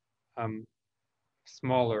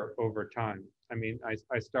smaller over time. I mean, I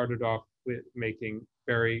started off with making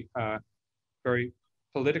very, very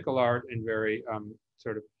political art and very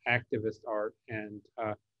sort of activist art. And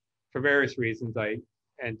for various reasons, I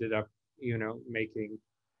ended up, you know, making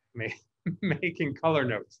color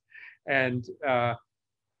notes. And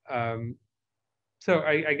so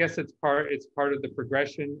I guess it's part of the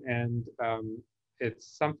progression, and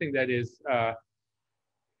it's something that is,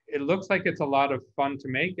 it looks like it's a lot of fun to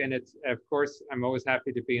make, and it's, of course, I'm always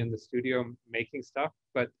happy to be in the studio making stuff,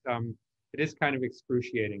 but it is kind of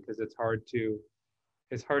excruciating because it's hard to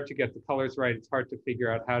get the colors right. It's hard to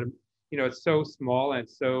figure out how to, you know, it's so small and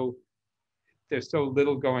there's so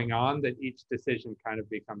little going on that each decision kind of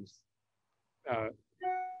becomes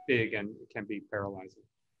big and can be paralyzing.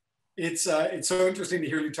 It's so interesting to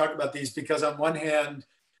hear you talk about these, because on one hand,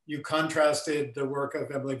 you contrasted the work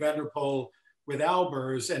of Emily Vanderpoel with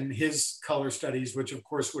Albers and his color studies, which of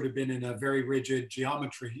course would have been in a very rigid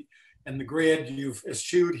geometry. And the grid you've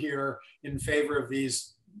eschewed here in favor of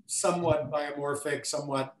these somewhat biomorphic,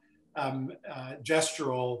 somewhat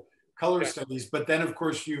gestural color studies. But then of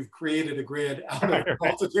course you've created a grid out of a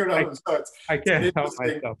multitude of them. So I can't help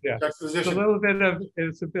myself. Yeah, it's a little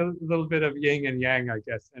bit of yin and yang, I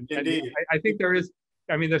guess. And I think there is,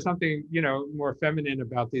 I mean, there's something, you know, more feminine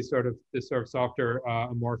about this sort of softer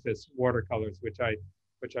amorphous watercolors, which I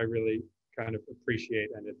really kind of appreciate.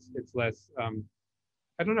 And it's less,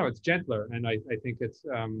 I don't know, it's gentler, and I think it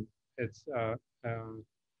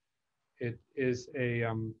is a,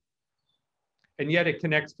 and yet it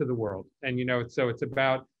connects to the world. And, you know, it's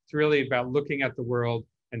really about looking at the world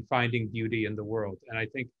and finding beauty in the world. And I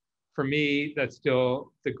think for me, that's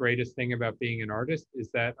still the greatest thing about being an artist, is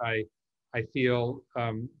that I feel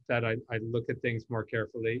that I look at things more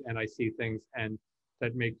carefully, and I see things and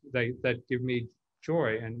that give me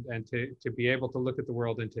joy, and to be able to look at the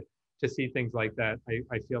world and to see things like that,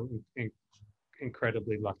 I feel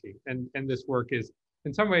incredibly lucky. And this work is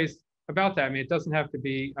in some ways about that. I mean, it doesn't have to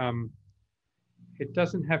be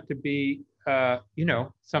you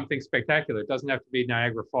know, something spectacular. It doesn't have to be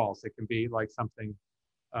Niagara Falls. It can be like something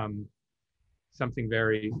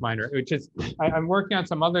very minor, which is, I'm working on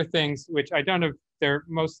some other things, which I don't know, they're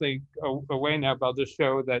mostly away now, but I'll just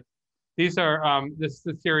show that these are, this is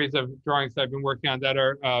a series of drawings that I've been working on that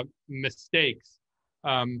are mistakes,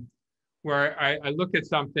 where I look at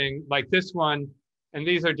something like this one, and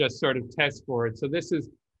these are just sort of test boards. So this is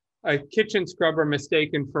a kitchen scrubber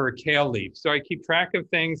mistaken for a kale leaf. So I keep track of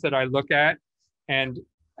things that I look at and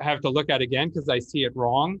have to look at again because I see it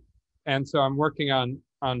wrong. And so I'm working on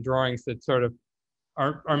drawings that sort of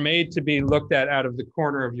are made to be looked at out of the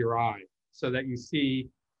corner of your eye, so that you see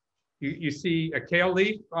a kale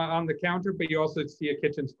leaf on the counter, but you also see a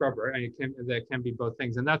kitchen scrubber, and that can be both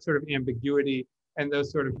things. And that sort of ambiguity and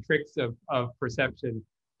those sort of tricks of perception,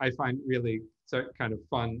 I find really kind of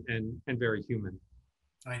fun and very human.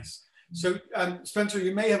 Nice. So Spencer,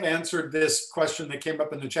 you may have answered this question that came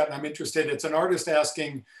up in the chat, and I'm interested. It's an artist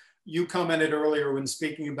asking, you commented earlier when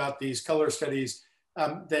speaking about these color studies,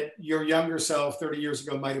 that your younger self 30 years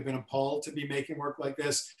ago might have been appalled to be making work like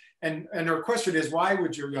this. And her question is, why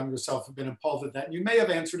would your younger self have been appalled at that? And you may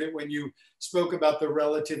have answered it when you spoke about the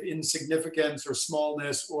relative insignificance or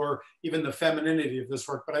smallness or even the femininity of this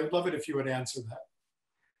work, but I would love it if you would answer that.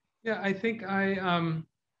 Yeah, I think I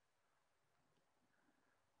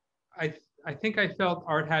think I felt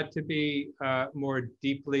art had to be more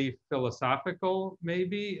deeply philosophical,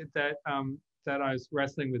 maybe, that I was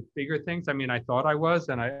wrestling with bigger things. I mean, I thought I was,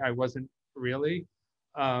 and I wasn't really.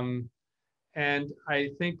 And I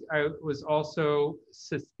think I was also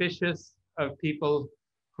suspicious of people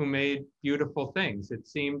who made beautiful things. It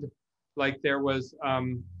seemed like there was,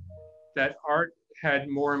 that art had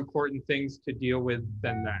more important things to deal with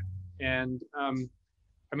than that. And I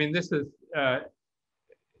mean, this is,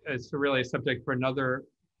 it's really a subject for another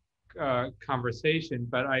conversation,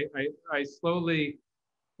 but I slowly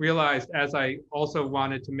realized, as I also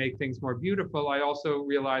wanted to make things more beautiful, I also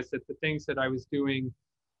realized that the things that I was doing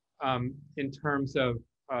in terms of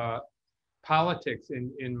politics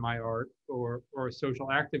in my art, or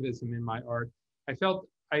social activism in my art, I felt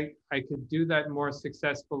I could do that more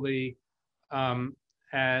successfully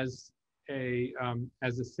as a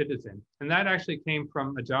citizen. And that actually came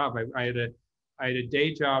from a job. I had a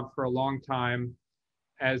day job for a long time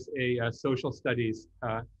as a social studies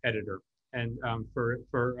editor, and for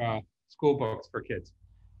school books for kids.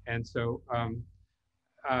 And so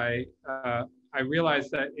I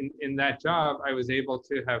realized that in that job, I was able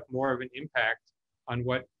to have more of an impact on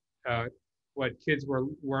what kids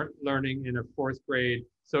weren't learning in a 4th grade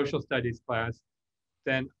social studies class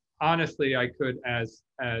than honestly, I could, as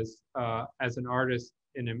an artist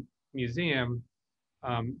in a museum,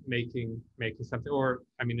 making something. Or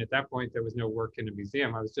I mean, at that point, there was no work in a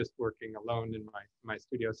museum. I was just working alone in my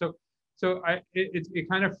studio. So it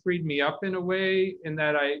kind of freed me up in a way, in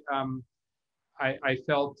that I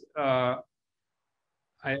felt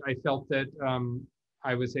I felt that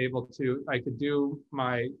I was able to, I could do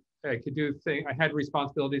thing. I had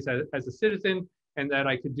responsibilities as a citizen, and that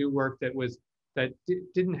I could do work that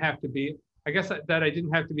didn't have to be, I guess, that I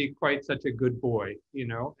didn't have to be quite such a good boy,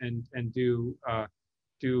 and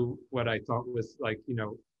do what I thought was, like,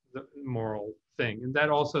 the moral thing. And that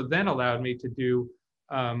also then allowed me to do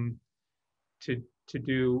to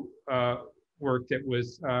do work that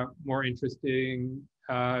was more interesting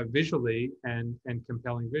visually, and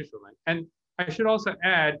compelling visually. And I should also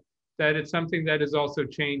add that it's something that is also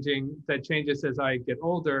changing, that changes as I get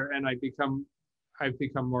older, and I've become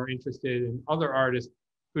more interested in other artists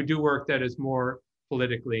who do work that is more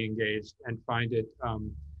politically engaged, and find it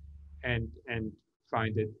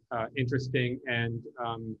interesting and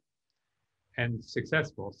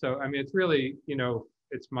successful. So I mean, it's really,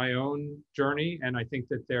 it's my own journey, and I think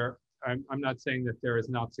that I'm not saying that there is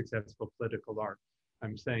not successful political art.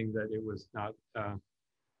 I'm saying that it was not,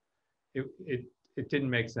 it didn't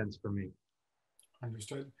make sense for me.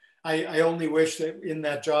 Understood. I only wish that in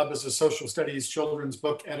that job as a social studies children's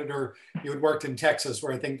book editor, you had worked in Texas,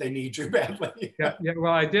 where I think they need you badly. Yeah.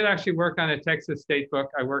 Well, I did actually work on a Texas state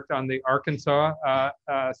book. I worked on the Arkansas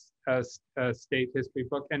state history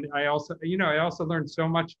book, and I also learned so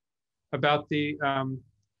much about the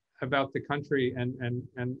country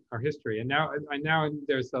and our history. And now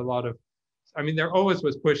there's a lot of, I mean, there always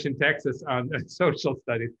was push in Texas on social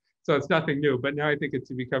studies, so it's nothing new. But now I think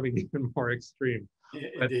it's becoming even more extreme.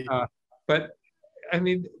 But I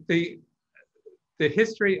mean, the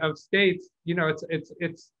history of states,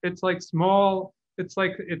 it's like small, it's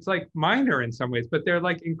like minor in some ways, but they're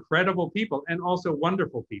like incredible people, and also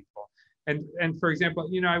wonderful people. And for example,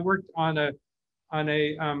 I worked on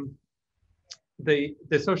the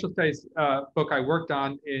social studies book I worked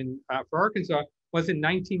on for Arkansas was in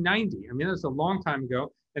 1990. I mean, it was a long time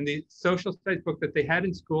ago. And the social studies book that they had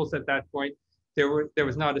in schools at that point, there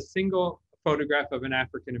was not a single photograph of an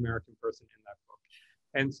African-American person in that book.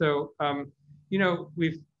 And so,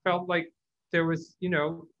 we felt like there was,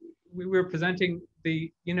 we were presenting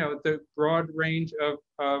the broad range of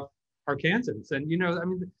Arkansans. And, I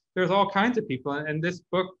mean, there's all kinds of people. And this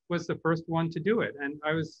book was the first one to do it. And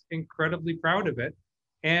I was incredibly proud of it.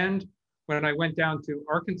 And when I went down to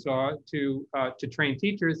Arkansas to train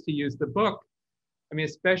teachers to use the book, I mean,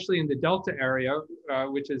 especially in the Delta area,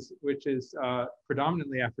 which is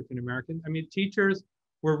predominantly African American. I mean, teachers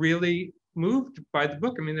were really moved by the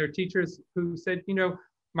book. I mean, there are teachers who said,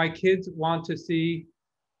 my kids want to see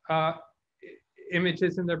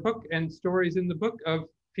images in their book and stories in the book of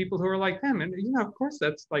people who are like them. And of course,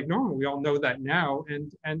 that's like normal. We all know that now.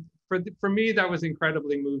 And for me, that was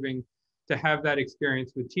incredibly moving to have that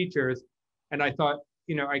experience with teachers. And I thought,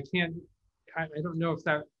 I don't know if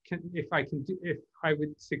I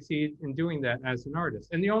would succeed in doing that as an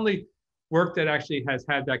artist. And the only work that actually has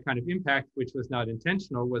had that kind of impact, which was not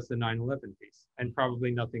intentional, was the 9/11 piece. And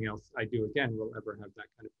probably nothing else I do again will ever have that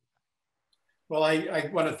kind of impact. Well, I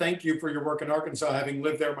want to thank you for your work in Arkansas, having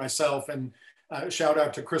lived there myself, and shout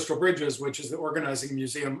out to Crystal Bridges, which is the organizing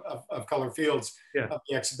museum of Color Fields, of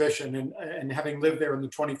the exhibition. And having lived there in the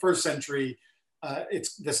 21st century,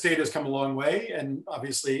 the state has come a long way. And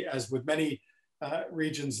obviously, as with many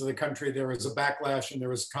regions of the country, there is a backlash, and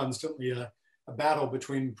there is constantly a battle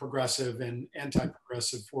between progressive and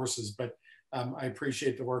anti-progressive forces. But I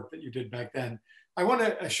appreciate the work that you did back then. I want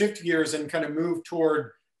to shift gears and kind of move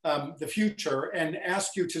toward the future and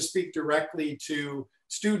ask you to speak directly to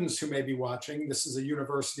students who may be watching. This is a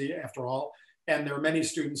university, after all, and there are many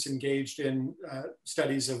students engaged in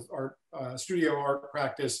studies of art, studio art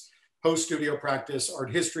practice, post-studio practice,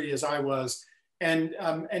 art history, as I was, and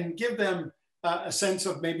give them a sense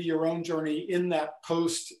of maybe your own journey in that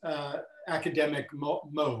post-academic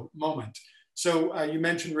moment. So you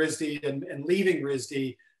mentioned RISD and leaving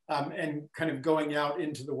RISD and kind of going out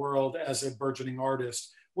into the world as a burgeoning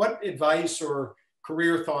artist. What advice or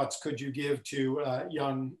career thoughts could you give to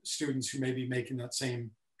young students who may be making that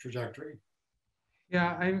same trajectory?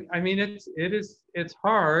 Yeah, I mean, it's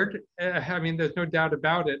hard. I mean, there's no doubt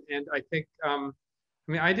about it. And I think, I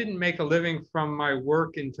mean, I didn't make a living from my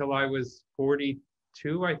work until I was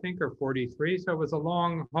 42, I think, or 43. So it was a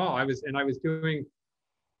long haul. I was doing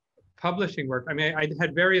publishing work. I mean, I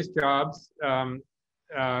had various jobs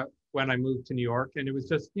when I moved to New York. And it was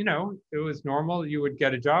just, you know, it was normal. You would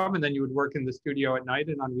get a job and then you would work in the studio at night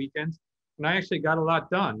and on weekends. And I actually got a lot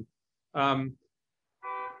done.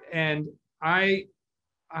 And I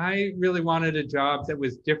really wanted a job that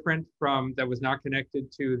was different from, that was not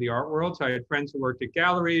connected to the art world. So I had friends who worked at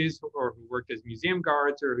galleries or who worked as museum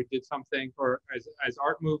guards or who did something or as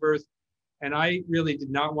art movers. And I really did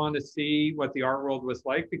not want to see what the art world was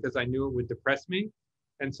like because I knew it would depress me.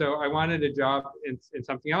 And so I wanted a job in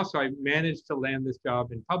something else. So I managed to land this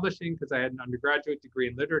job in publishing because I had an undergraduate degree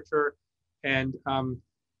in literature. And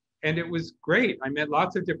it was great. I met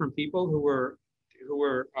lots of different people who were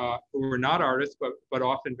not artists, but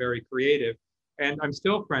often very creative. And I'm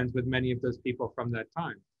still friends with many of those people from that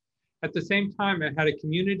time. At the same time, I had a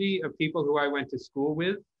community of people who I went to school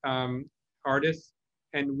with, artists,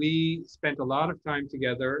 and we spent a lot of time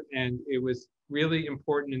together. And it was really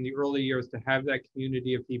important in the early years to have that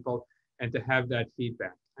community of people and to have that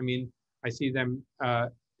feedback. I mean, I see them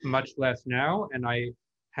much less now, and I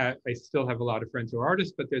still have a lot of friends who are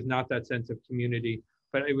artists, but there's not that sense of community.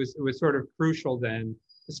 But it was sort of crucial then,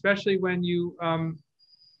 especially when you,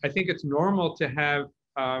 I think it's normal to have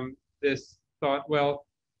this thought, well,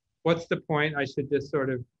 what's the point? I should just sort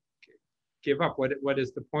of give up. What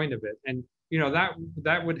is the point of it? And you know,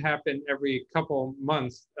 that would happen every couple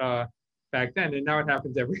months back then, and now it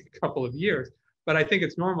happens every couple of years. But I think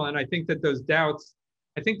it's normal, and I think that those doubts,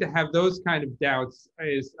 I think to have those kind of doubts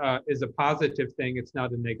is a positive thing. It's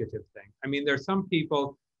not a negative thing. I mean, there's some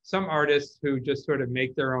people, some artists who just sort of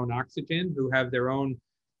make their own oxygen, who have their own,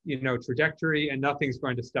 you know, trajectory, and nothing's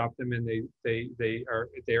going to stop them, and they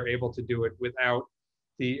are able to do it without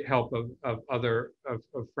the help of other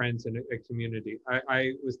friends and a community.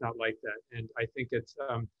 I was not like that, and I think it's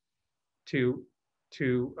to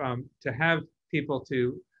have people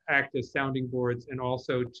to act as sounding boards, and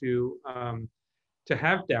also to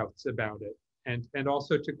have doubts about it, and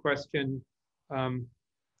also to question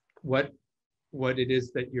what it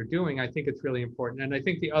is that you're doing. I think it's really important. And I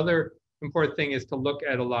think the other important thing is to look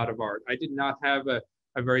at a lot of art. I did not have a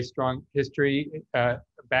very strong history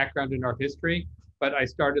background in art history, but I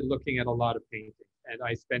started looking at a lot of painting, and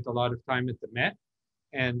I spent a lot of time at the Met,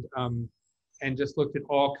 and just looked at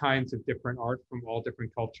all kinds of different art from all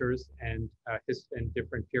different cultures and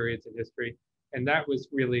different periods in history. And that was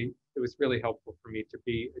really, it was really helpful for me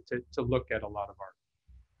to look at a lot of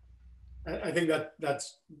art. I think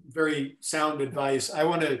that's very sound advice. I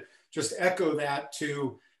want to just echo that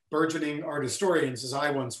to burgeoning art historians, as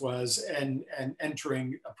I once was, and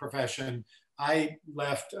entering a profession. I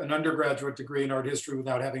left an undergraduate degree in art history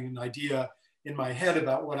without having an idea in my head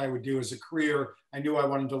about what I would do as a career. I knew I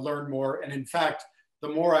wanted to learn more. And in fact, the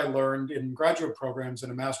more I learned in graduate programs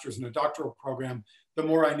and a master's and a doctoral program, the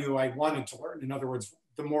more I knew I wanted to learn. In other words,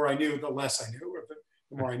 the more I knew, the less I knew, or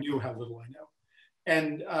the more I knew, how little I know.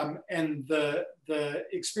 And the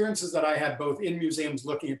experiences that I had both in museums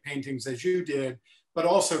looking at paintings as you did, but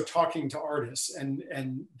also talking to artists.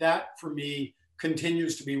 And that for me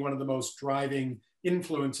continues to be one of the most driving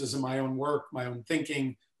influences in my own work, my own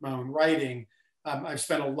thinking, my own writing. I've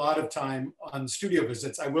spent a lot of time on studio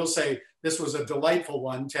visits. I will say this was a delightful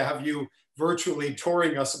one to have you virtually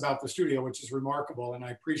touring us about the studio, which is remarkable and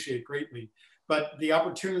I appreciate greatly. But the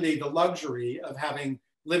opportunity, the luxury of having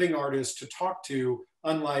living artists to talk to,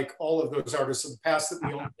 unlike all of those artists of the past that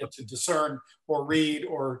we only get to discern or read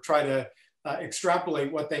or try to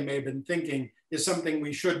extrapolate what they may have been thinking, is something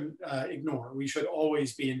we shouldn't ignore. We should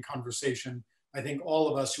always be in conversation. I think all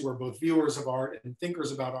of us who are both viewers of art and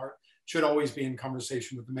thinkers about art should always be in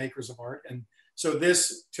conversation with the makers of art. And so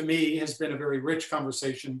this, to me, has been a very rich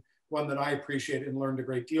conversation, one that I appreciate and learned a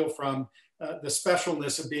great deal from. The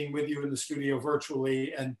specialness of being with you in the studio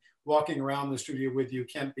virtually and walking around the studio with you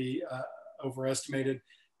can't be overestimated.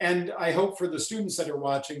 And I hope for the students that are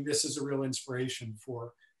watching, this is a real inspiration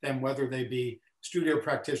for them, whether they be studio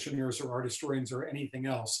practitioners or art historians or anything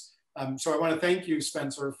else. So I want to thank you,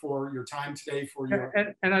 Spencer, for your time today. For your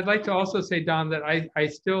and I'd like to also say, Don, that I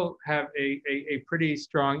still have a pretty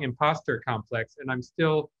strong imposter complex, and I'm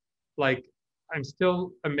still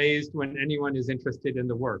amazed when anyone is interested in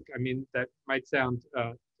the work. I mean, that might sound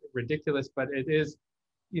ridiculous, but it is,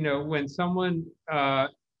 you know, when someone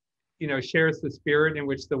you know, shares the spirit in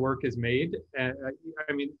which the work is made. I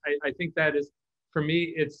mean, I think that is, for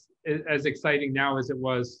me, it's as exciting now as it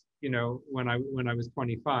was, you know, when I was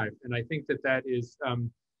 25. And I think that is,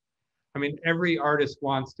 I mean, every artist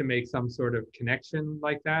wants to make some sort of connection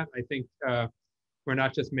like that. I think we're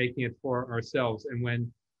not just making it for ourselves. And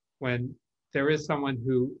when there is someone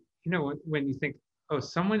who, you know, when you think, oh,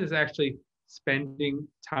 someone is actually spending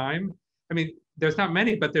time. I mean, there's not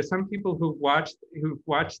many, but there's some people who've watched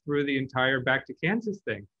through the entire Back to Kansas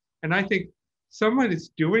thing. And I think someone is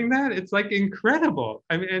doing that. It's like incredible.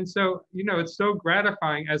 I mean, and so, you know, it's so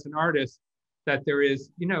gratifying as an artist that there is,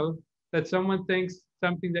 you know, that someone thinks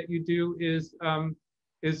something that you do is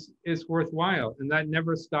worthwhile. And that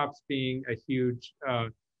never stops being a huge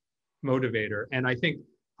motivator. And I think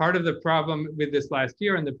part of the problem with this last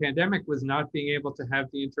year and the pandemic was not being able to have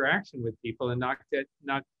the interaction with people and not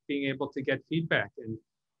being able to get feedback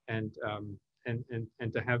and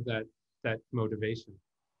to have that motivation.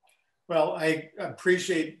 Well, I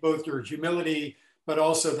appreciate both your humility, but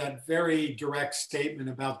also that very direct statement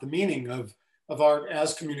about the meaning of art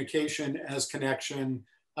as communication, as connection.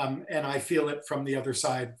 And I feel it from the other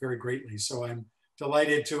side very greatly. So I'm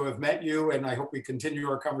delighted to have met you, and I hope we continue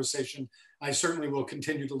our conversation. I certainly will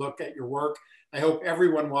continue to look at your work. I hope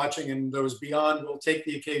everyone watching and those beyond will take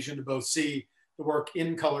the occasion to both see the work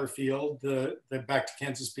in color field, the Back to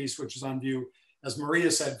Kansas piece, which is on view, as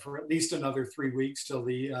Maria said, for at least another 3 weeks till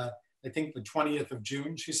the, I think the 20th of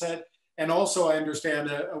June, she said. And also I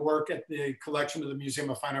understand a work at the collection of the Museum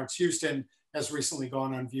of Fine Arts Houston has recently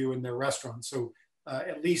gone on view in their restaurant. So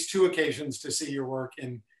at least 2 occasions to see your work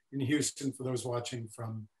in Houston for those watching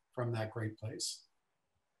from that great place.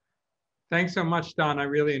 Thanks so much, Don. I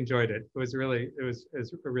really enjoyed it. It was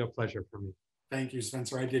a real pleasure for me. Thank you,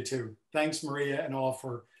 Spencer. I did too. Thanks, Maria, and all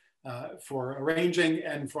for arranging,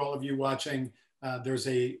 and for all of you watching. There's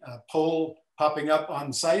a poll popping up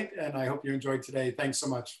on site, and I hope you enjoyed today. Thanks so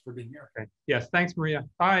much for being here. Okay. Yes, thanks, Maria.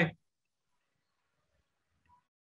 Bye.